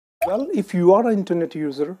Well, if you are an internet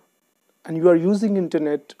user and you are using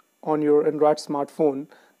internet on your Android smartphone,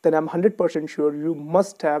 then I'm 100% sure you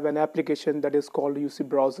must have an application that is called UC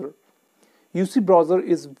Browser. UC Browser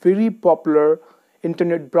is very popular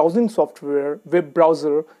internet browsing software, web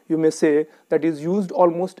browser, you may say, that is used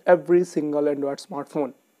almost every single Android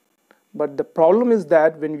smartphone. But the problem is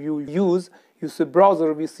that when you use UC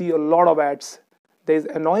Browser, we see a lot of ads. These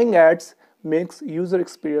annoying ads makes user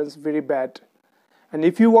experience very bad. And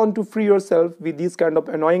if you want to free yourself with these kind of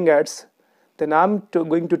annoying ads, then I'm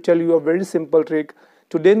going to tell you a very simple trick.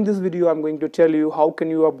 Today in this video, I'm going to tell you how can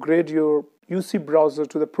you upgrade your UC browser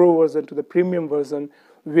to the Pro version, to the premium version,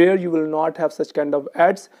 where you will not have such kind of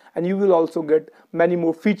ads and you will also get many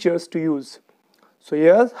more features to use. So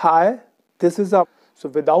yes, hi, this is up. So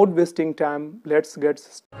without wasting time, let's get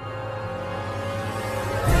started.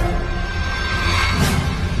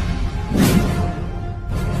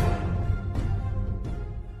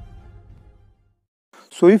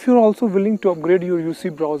 So if you're also willing to upgrade your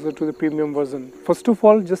UC browser to the premium version, first of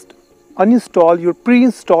all, just uninstall your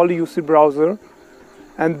pre-installed UC browser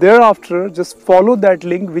and thereafter just follow that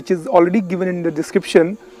link which is already given in the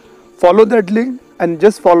description. Follow that link and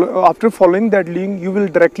just after following that link, you will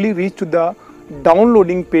directly reach to the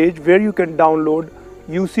downloading page where you can download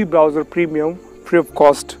UC browser premium free of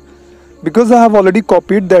cost. Because I have already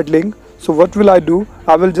copied that link, so what will I do?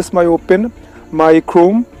 I will just open my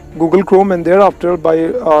Google Chrome, and thereafter by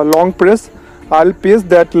long press I'll paste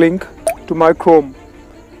that link to my Chrome,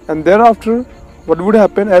 and thereafter what would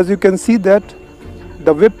happen, as you can see that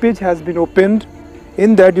the web page has been opened.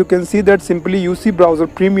 In that you can see that simply UC browser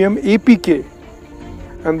premium APK,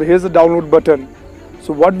 and here's the download button.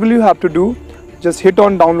 So what will you have to do? Just hit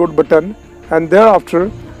on download button, and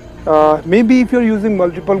thereafter maybe if you're using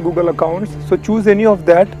multiple Google accounts, so choose any of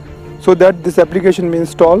that so that this application may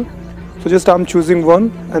install. So just I'm choosing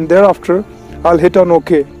one, and thereafter I'll hit on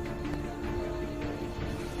OK.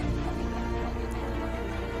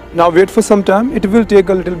 Now wait for some time. It will take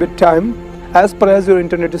a little bit time as per as your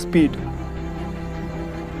internet speed.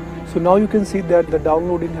 So now you can see that the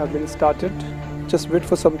downloading has been started. Just wait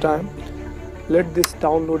for some time. Let this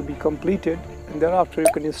download be completed, and thereafter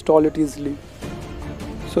you can install it easily.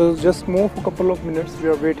 So just more for a couple of minutes we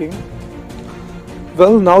are waiting.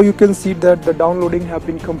 Well, now you can see that the downloading have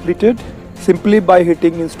been completed. Simply by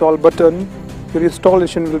hitting install button, your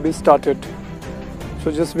installation will be started. So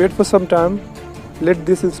just wait for some time. Let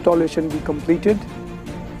this installation be completed.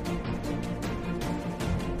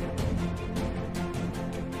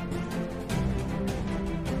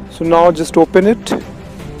 So now just open it.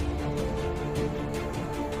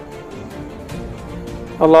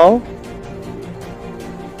 Allow.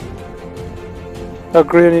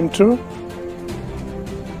 Agree and enter.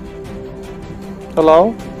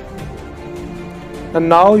 Allow. And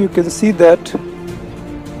now you can see that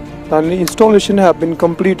the installation have been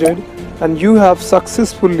completed and you have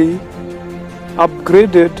successfully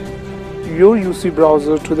upgraded your UC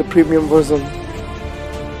browser to the premium version.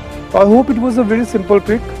 I hope it was a very simple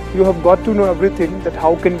trick. You have got to know everything that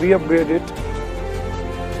how can we upgrade it.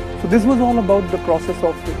 So this was all about the process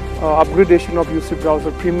of upgradation of UC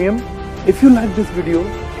browser premium. If you like this video,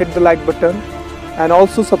 hit the like button and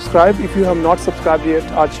also subscribe if you have not subscribed yet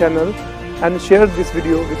our channel, and share this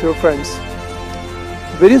video with your friends.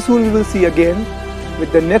 Very soon we will see again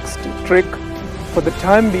with the next trick. For the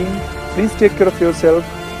time being, please take care of yourself.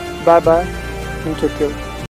 Bye bye and take care.